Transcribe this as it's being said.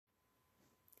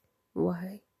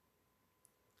Why?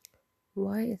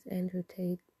 Why is Andrew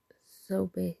Tate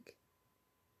so big?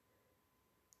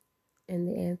 And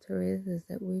the answer is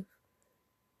that we've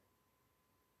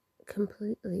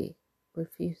completely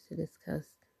refused to discuss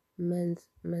men's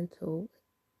mental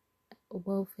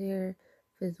welfare,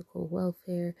 physical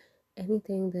welfare,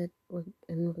 anything that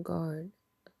in regard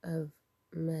of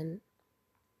men.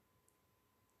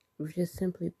 We just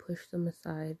simply push them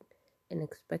aside and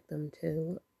expect them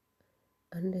to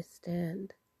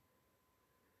understand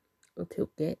or to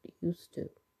get used to.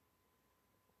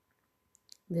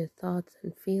 Their thoughts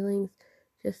and feelings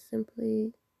just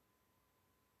simply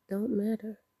don't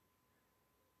matter.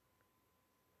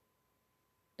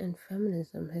 And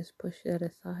feminism has pushed that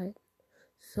aside,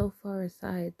 so far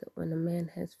aside that when a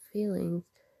man has feelings,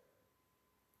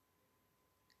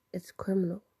 it's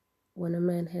criminal. When a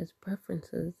man has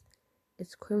preferences,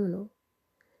 it's criminal.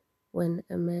 When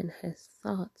a man has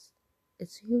thoughts,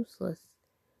 it's useless.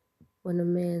 When a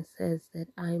man says that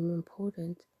I'm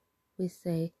important, we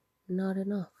say not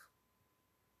enough.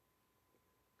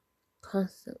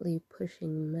 Constantly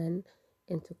pushing men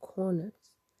into corners.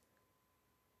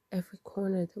 Every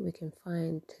corner that we can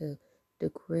find to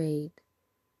degrade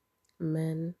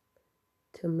men,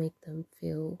 to make them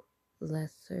feel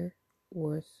lesser,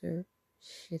 worser,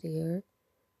 shittier.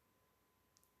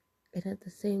 And at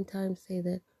the same time say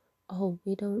that, oh,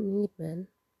 we don't need men.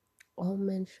 All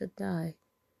men should die.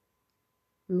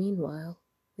 Meanwhile,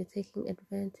 we're taking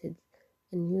advantage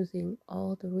and using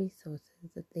all the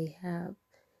resources that they have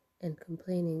and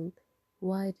complaining,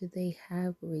 why do they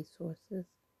have resources?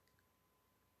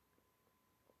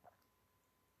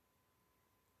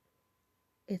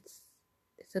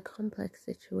 It's a complex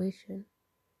situation.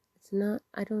 It's not,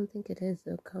 I don't think it is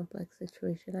a complex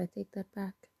situation. I take that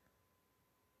back.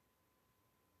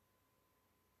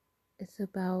 It's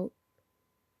about,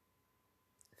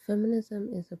 feminism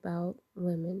is about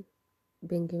women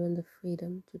being given the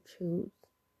freedom to choose,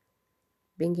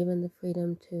 being given the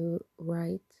freedom to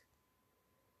write,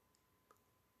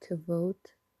 to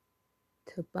vote,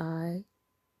 to buy,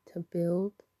 to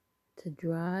build, to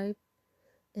drive,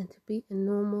 and to be a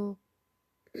normal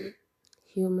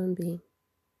human being.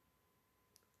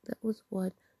 That was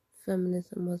what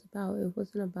feminism was about. It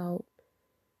wasn't about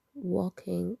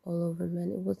walking all over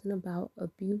men. It wasn't about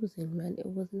abusing men. It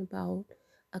wasn't about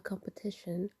a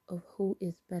competition of who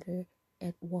is better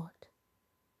at what.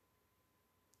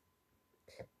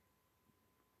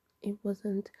 It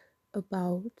wasn't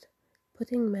about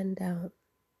putting men down.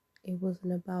 It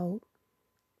wasn't about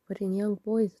putting young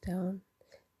boys down.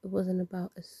 It wasn't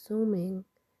about assuming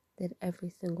that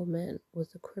every single man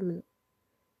was a criminal,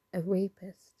 a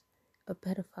rapist, a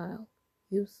pedophile,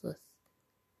 useless,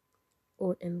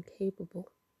 or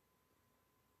incapable.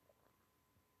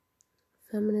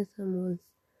 Feminism was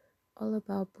all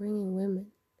about bringing women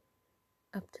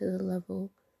up to the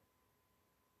level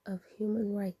of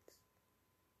human rights,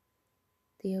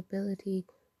 the ability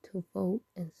to vote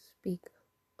and speak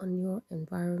on your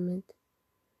environment,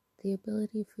 the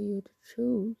ability for you to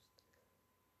choose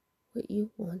what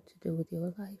you want to do with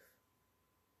your life,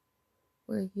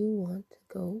 where you want to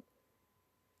go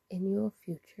in your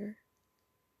future,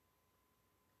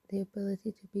 the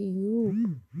ability to be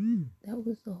you. That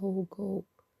was the whole goal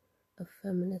of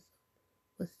feminism,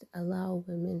 was to allow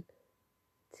women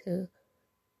to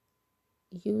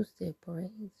use their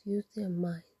brains, use their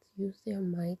minds, use their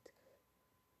might,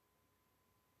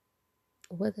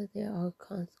 whether there are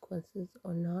consequences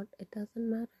or not, it doesn't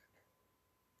matter.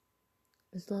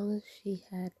 As long as she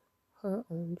had her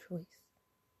own choice.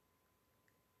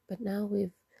 But now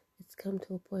it's come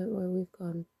to a point where we've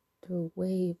gone through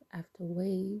wave after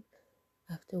wave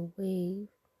after wave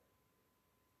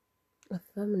of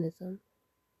feminism,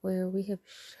 where we have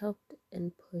shoved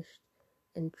and pushed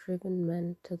and driven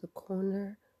men to the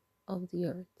corner of the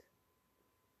earth.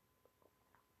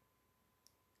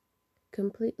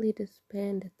 Completely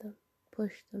disbanded them,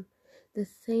 pushed them the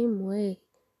same way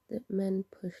that men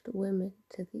pushed women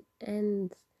to the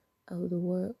ends of the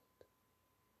world,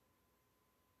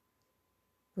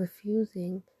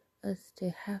 refusing us to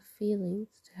have feelings,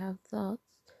 to have thoughts,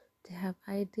 to have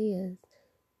ideas,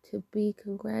 to be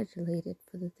congratulated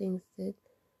for the things that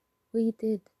we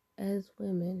did as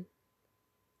women.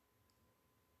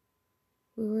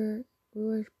 We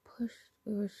were pushed,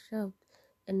 we were shoved,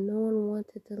 and no one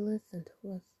wanted to listen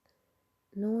to us.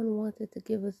 No one wanted to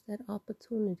give us that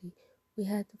opportunity. We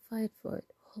had to fight for it,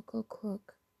 hook or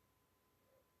crook.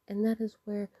 And that is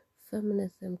where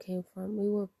feminism came from. We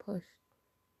were pushed.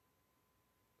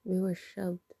 We were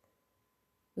shoved.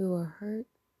 We were hurt.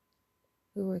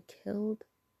 We were killed.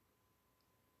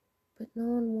 But no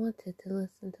one wanted to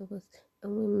listen to us,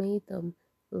 and we made them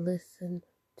listen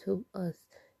to us.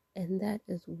 And that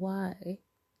is why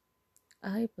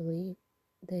I believe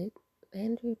that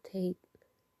Andrew Tate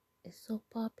is so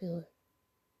popular.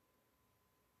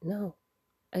 No,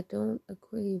 I don't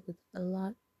agree with a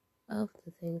lot of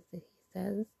the things that he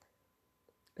says.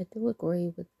 I do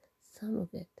agree with some of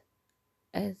it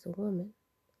as a woman,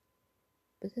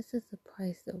 but this is the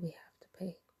price that we have to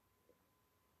pay.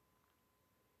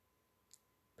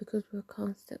 Because we're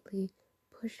constantly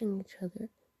pushing each other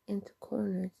into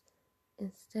corners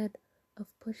instead of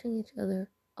pushing each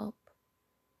other up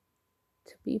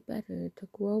to be better, to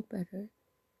grow better.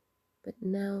 But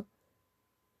now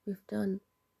we've done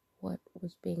what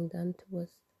was being done to us,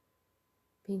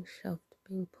 being shoved,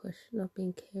 being pushed, not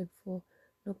being cared for,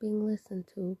 not being listened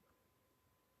to.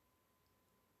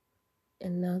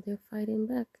 And now they're fighting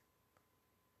back.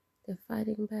 They're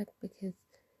fighting back because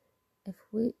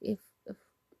if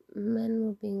men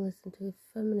were being listened to, if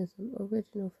feminism,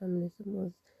 original feminism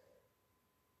was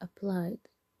applied,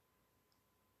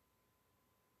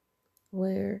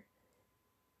 where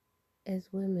as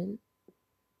women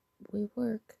we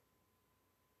work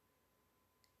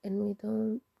and we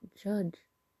don't judge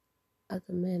other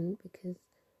men because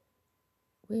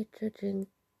we're judging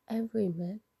every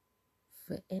man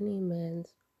for any man's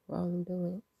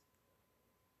wrongdoings.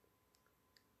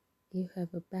 You have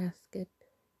a basket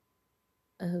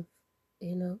of,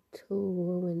 2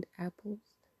 ruined apples,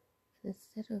 and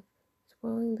instead of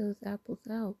throwing those apples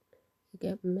out, you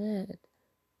get mad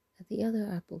at the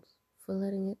other apples for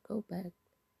letting it go bad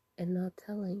and not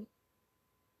telling.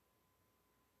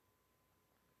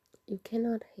 You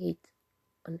cannot hate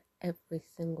on every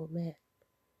single man.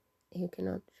 You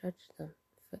cannot judge them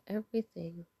for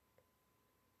everything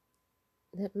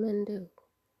that men do,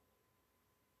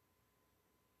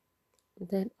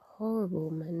 that horrible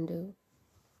men do.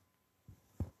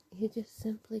 You just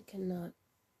simply cannot.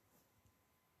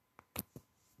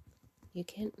 You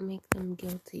can't make them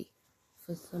guilty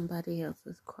for somebody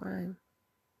else's crime.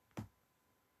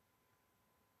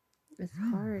 It's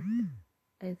hard.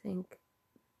 I think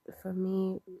for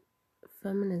me,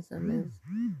 feminism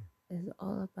is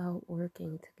all about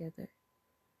working together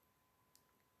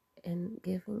and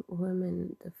giving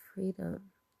women the freedom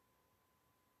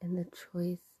and the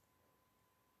choice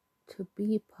to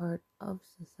be part of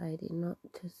society, not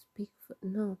to speak for,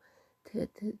 no, to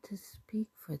speak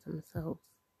for themselves,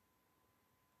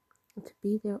 to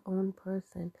be their own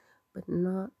person, but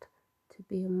not to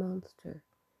be a monster.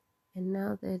 And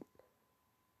now that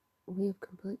we have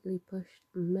completely pushed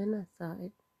men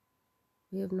aside,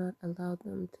 we have not allowed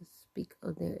them to speak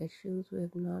of their issues, we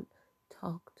have not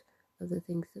talked of the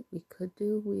things that we could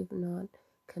do, we have not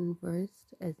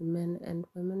conversed as men and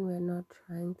women, we are not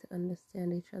trying to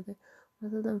understand each other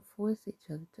rather than force each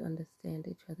other to understand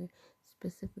each other,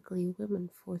 specifically women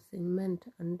forcing men to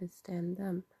understand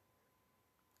them,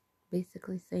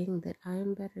 basically saying that I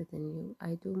am better than you,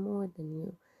 I do more than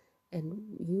you,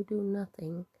 and you do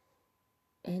nothing,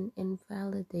 and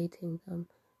invalidating them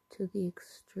to the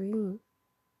extreme.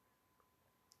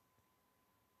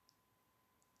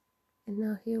 And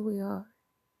now here we are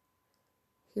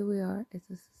as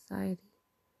a society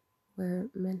where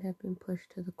men have been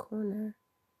pushed to the corner,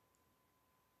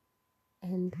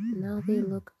 and now they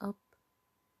look up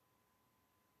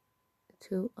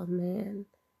to a man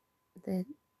that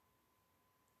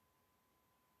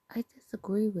I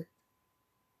disagree with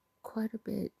quite a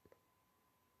bit,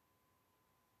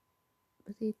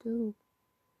 but they do.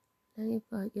 Now you've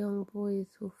got young boys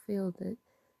who feel that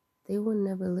they were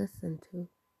never listened to,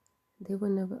 they were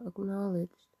never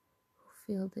acknowledged,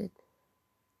 who feel that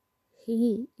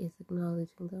he is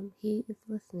acknowledging them, he is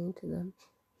listening to them,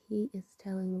 he is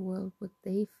telling the world what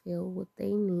they feel, what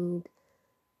they need,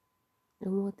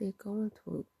 and what they're going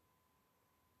through.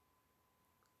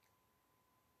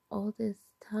 All this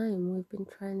time we've been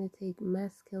trying to take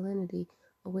masculinity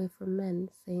away from men,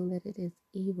 saying that it is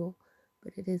evil,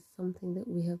 but it is something that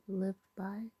we have lived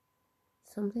by,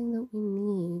 something that we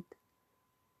need,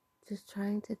 just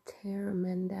trying to tear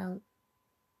men down.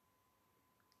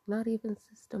 Not even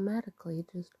systematically,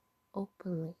 just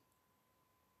openly,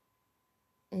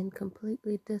 and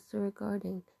completely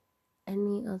disregarding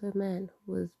any other man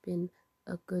who has been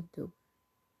a good doer.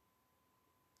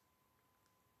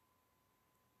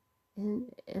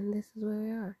 And this is where we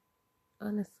are.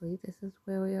 Honestly, this is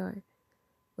where we are.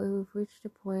 Where we've reached a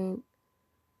point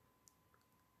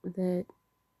that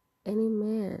any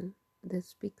man that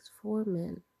speaks for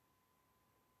men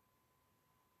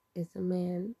is a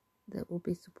man that will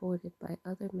be supported by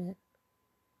other men.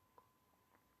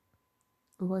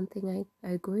 one thing I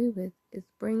agree with is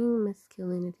bringing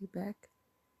masculinity back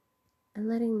and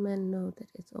letting men know that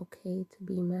it's okay to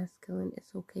be masculine,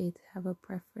 it's okay to have a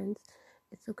preference,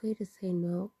 it's okay to say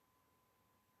no.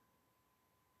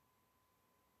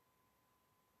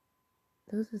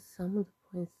 Those are some of the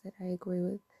points that I agree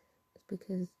with. It's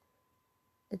because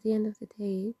at the end of the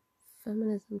day,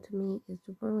 feminism to me is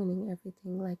ruining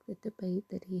everything, like the debate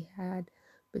that he had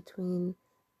between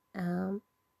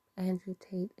Andrew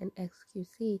Tate and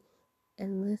XQC,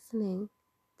 and listening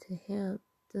to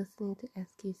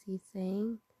XQC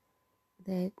saying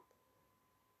that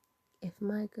if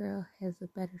my girl has a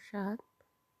better shot,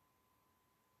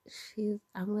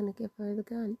 I'm gonna give her the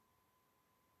gun.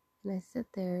 And I sit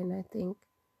there and I think,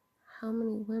 how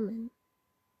many women,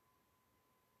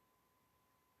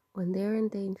 when they're in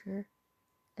danger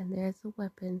and there's a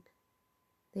weapon,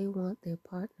 they want their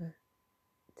partner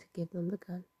to give them the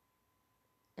gun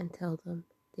and tell them,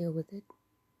 deal with it?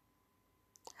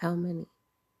 How many?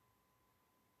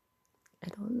 I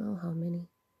don't know how many,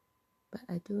 but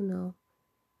I do know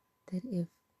that if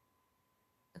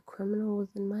a criminal was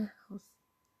in my house,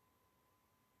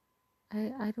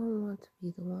 I don't want to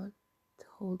be the one to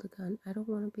hold the gun. I don't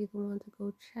want to be the one to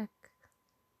go check.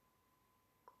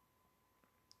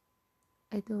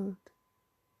 I don't.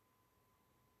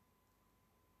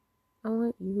 I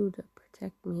want you to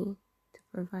protect me, to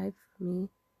provide for me,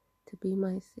 to be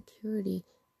my security.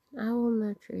 And I will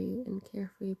nurture you and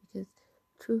care for you because,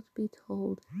 truth be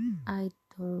told, I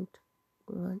don't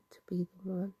want to be the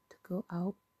one to go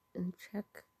out and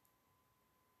check.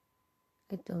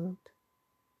 I don't.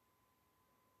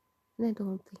 And I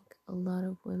don't think a lot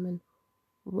of women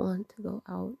want to go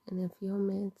out. And if your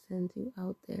man sends you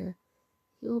out there,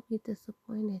 you'll be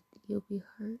disappointed. You'll be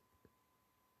hurt.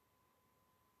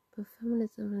 But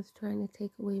feminism is trying to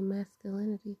take away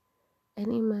masculinity.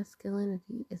 Any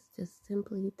masculinity is just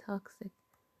simply toxic.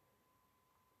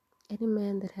 Any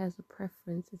man that has a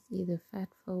preference is either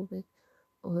fatphobic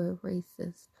or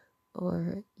racist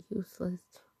or useless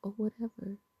or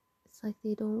whatever. It's like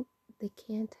they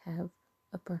can't have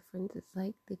a preference. It's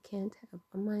like they can't have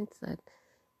a mindset.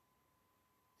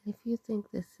 And if you think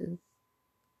this is,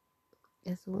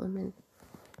 as a woman,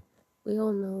 we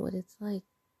all know what it's like.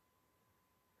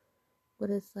 What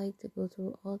it's like to go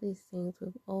through all these things.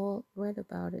 We've all read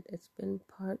about it. It's been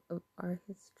part of our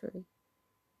history.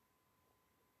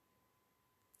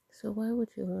 So why would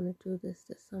you want to do this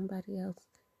to somebody else?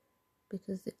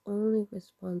 Because the only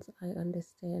response I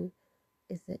understand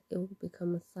is that it will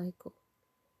become a cycle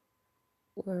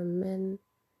where men,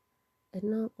 and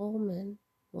not all men,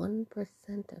 1%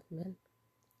 of men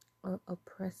are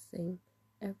oppressing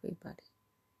everybody,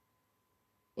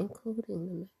 including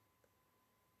the men.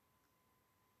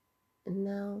 And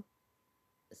now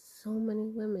so many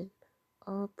women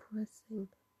are oppressing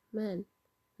men.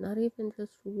 Not even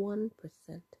just 1%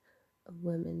 of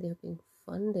women. They're being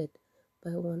funded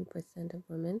by 1% of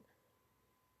women.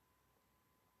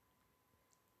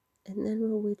 And then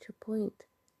we'll reach a point,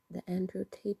 the Andrew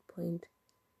Tate point,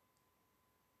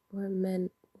 where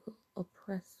men will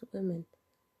oppress women.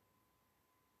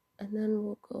 And then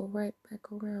we'll go right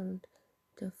back around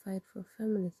to fight for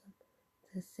feminism,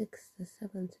 the 6th, the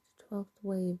 7th, the 12th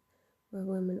wave, where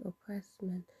women oppress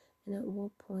men. And at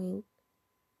what point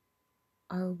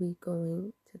are we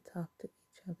going to talk to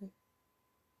each other?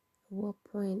 At what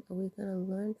point are we going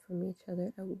to learn from each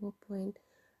other? At what point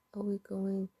are we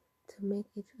going to make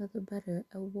each other better?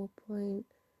 At what point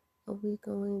are we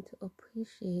going to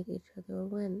appreciate each other?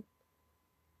 When?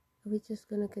 Are we just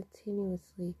going to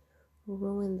continuously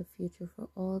ruin the future for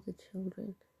all the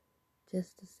children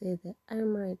just to say that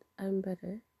I'm right, I'm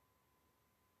better?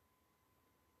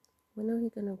 When are we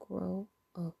going to grow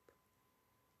up?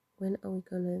 When are we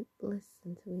going to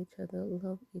listen to each other,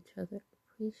 love each other,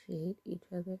 appreciate each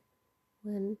other?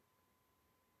 When?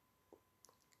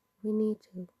 We need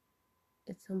to.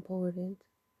 It's important.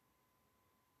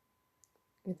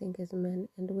 I think as men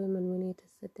and women, we need to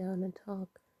sit down and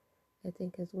talk. I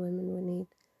think as women, we need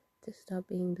to stop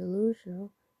being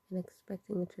delusional and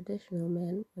expecting a traditional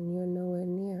man when you're nowhere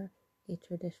near a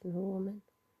traditional woman.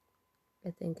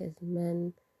 I think as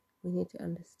men, we need to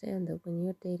understand that when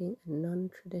you're dating a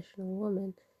non-traditional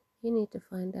woman, you need to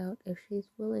find out if she's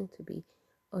willing to be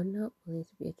or not willing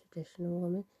to be a traditional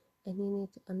woman, and you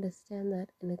need to understand that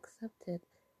and accept it,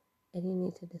 and you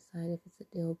need to decide if it's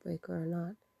a deal breaker or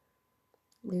not.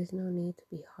 There's no need to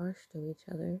be harsh to each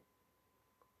other.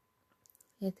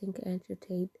 I think Andrew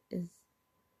Tate is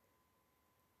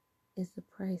the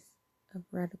price of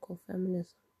radical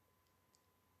feminism.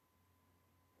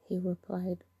 He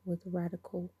replied with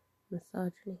radical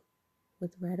misogyny,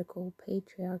 with radical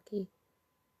patriarchy,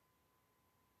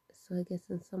 So I guess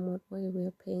in somewhat way we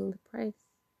are paying the price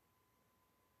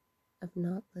of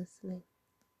not listening,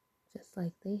 just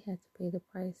like they had to pay the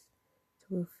price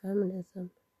to move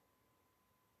feminism,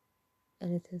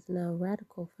 and it is now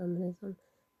radical feminism.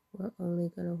 We're only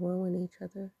going to ruin each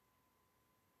other,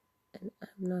 and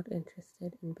I'm not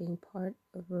interested in being part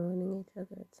of ruining each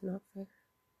other. It's not fair.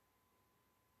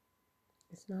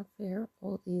 It's not fair.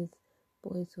 All these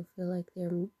boys who feel like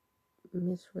they're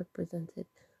misrepresented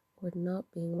or not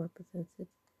being represented.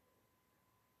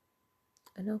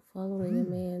 I know following a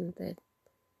man that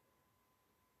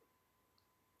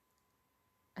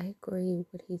I agree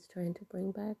what he's trying to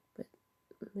bring back, but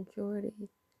majority,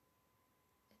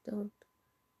 I don't,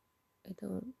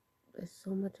 there's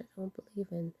so much I don't believe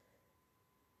in,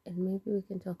 and maybe we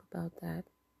can talk about that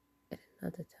at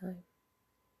another time.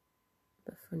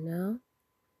 But for now,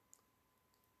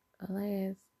 all I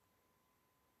ask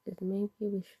is maybe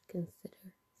we should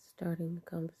consider starting the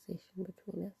conversation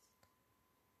between us.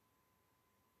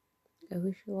 I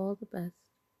wish you all the best.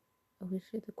 I wish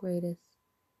you the greatest.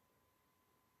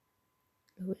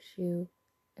 I wish you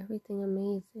everything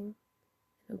amazing.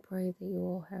 And I pray that you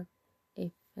all have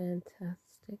a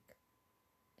fantastic,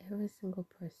 every single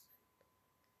person,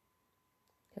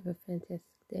 have a fantastic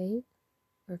day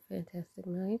or a fantastic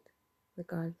night.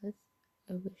 Regardless,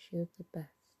 I wish you the best.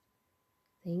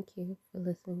 Thank you for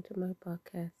listening to my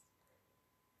podcast.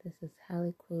 This is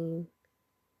Hallie Queen,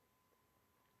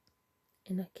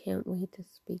 and I can't wait to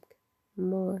speak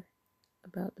more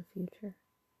about the future.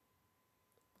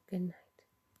 Good night.